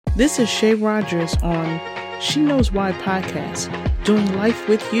This is Shay Rogers on She Knows Why podcast, doing life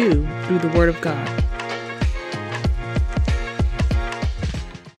with you through the Word of God.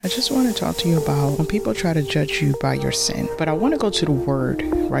 I just want to talk to you about when people try to judge you by your sin. But I want to go to the Word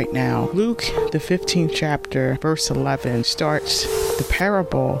right now. Luke, the 15th chapter, verse 11, starts the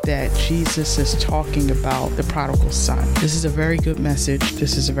parable that Jesus is talking about the prodigal son. This is a very good message.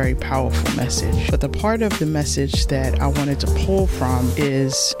 This is a very powerful message. But the part of the message that I wanted to pull from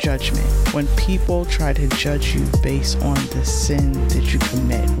is judgment. When people try to judge you based on the sin that you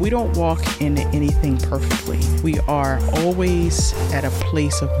commit, we don't walk into anything perfectly. We are always at a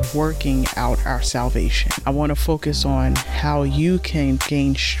place of working out our salvation. I want to focus on how you can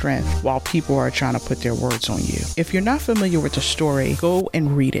gain strength while people are trying to put their words on you. If you're not familiar with the story, go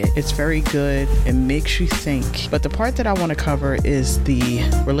and read it. It's very good. It makes you think. But the part that I want to cover is the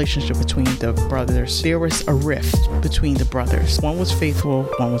relationship between the brothers. There was a rift between the brothers. One was faithful,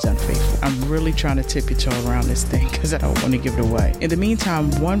 one was unfaithful. I'm really trying to tiptoe around this thing because I don't want to give it away. In the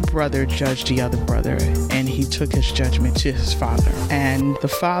meantime, one brother judged the other brother, and he took his judgment to his father. And the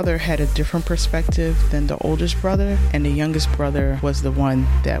father had a different perspective than the oldest brother, and the youngest brother was the one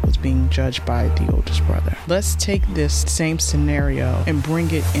that was being judged by the oldest brother. Let's take this same scenario and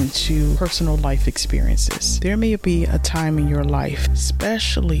bring it into personal life experiences. There may be a time in your life,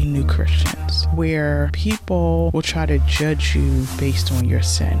 especially new Christians, where people will try to judge you based on your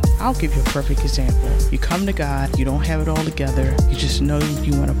sin. I'll give you a perfect example. You come to God, you don't have it all together, you just know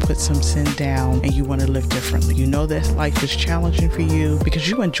you want to put some sin down and you want to live differently. You know that life is challenging for you because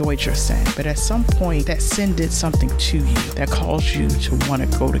you enjoyed your sin, but at some point that sin did something to you that caused you to want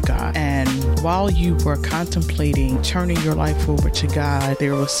to go to God. And while you were contemplating turning your life over to God,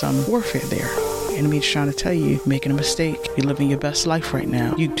 there was some warfare there. The enemy's trying to tell you, making a mistake. You're living your best life right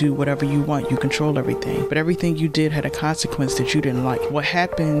now. You do whatever you want. You control everything. But everything you did had a consequence that you didn't like. What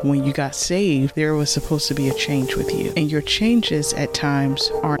happened when you got saved, there was supposed to be a change with you. And your changes at times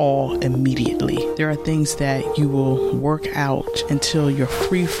aren't all immediately. There are things that you will work out until you're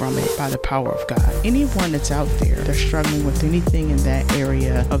free from it by the power of God. Anyone that's out there that's struggling with anything in that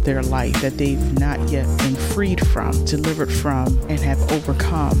area of their life that they've not yet been freed from, delivered from, and have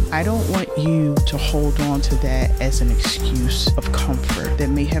overcome, I don't want you to hold on to that as an excuse of comfort that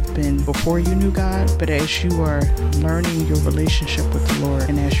may have been before you knew God. But as you are learning your relationship with the Lord,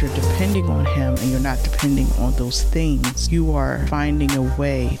 and as you're depending on Him and you're not depending on those things, you are finding a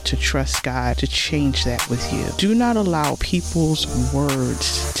way to trust God to change that with you. Do not allow people's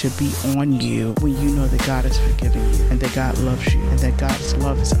words to be on you when you know that God is forgiving you and that God loves you and that God's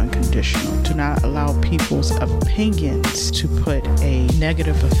love is unconditional. Do not allow people's opinions to put a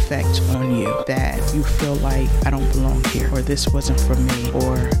negative effect on you, that you feel like I don't belong here, or this wasn't for me,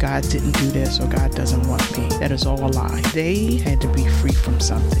 or God didn't do this, or God doesn't want me. That is all a lie. They had to be free from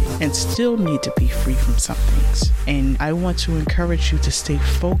something and still need to be free from some things. And I want to encourage you to stay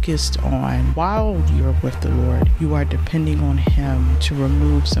focused on, while you're with the Lord, you are depending on Him to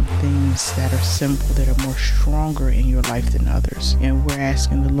remove some things that are sinful, that are more stronger in your life than others. And we're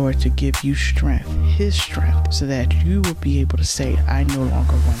asking the Lord to give you strength, His strength, so that you will be able to say, I no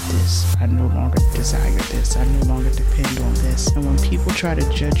longer want this. I no longer desire this. I no longer depend on this. And when people try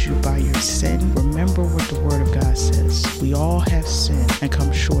to judge you by your sin, remember what the Word of God says. We all have sinned and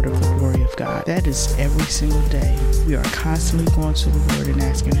come short of the glory of God. That is every single day. We are constantly going to the Lord and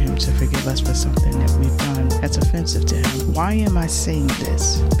asking Him to forgive us for something that we've done that's offensive to Him. Why am I saying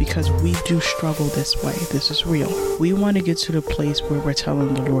this? Because we do struggle this way. This is real. We want to get to the place where we're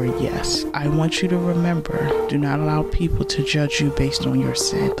telling the Lord, yes. I want you to remember, do not allow people to judge you based on your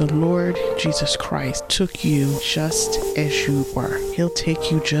sin. The Lord Jesus Christ took you just as you were. He'll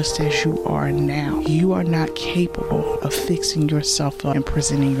take you just as you are now. You are not capable of fixing yourself up and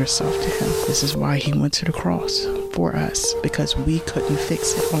presenting yourself to Him. This is why He went to the cross for us, because we couldn't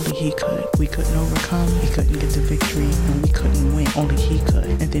fix it. Only He could. We couldn't overcome. He couldn't get the victory, and we couldn't win. Only He could.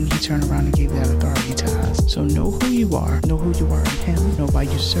 And then He turned around and gave that authority to us. So know who you are. Know who you are in Him. Know why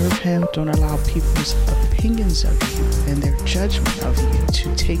you serve Him. Don't allow people's opinions of you and their judgment of you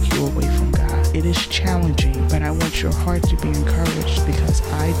to take you away from God. It is challenging, but I want your heart to be encouraged, because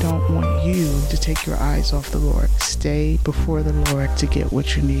I don't want you to take your eyes off the Lord. Stay before the Lord to get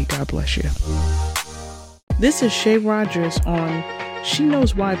what you need. God bless you. This is Shay Rogers on She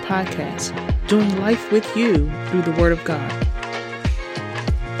Knows Why podcast, doing life with you through the Word of God.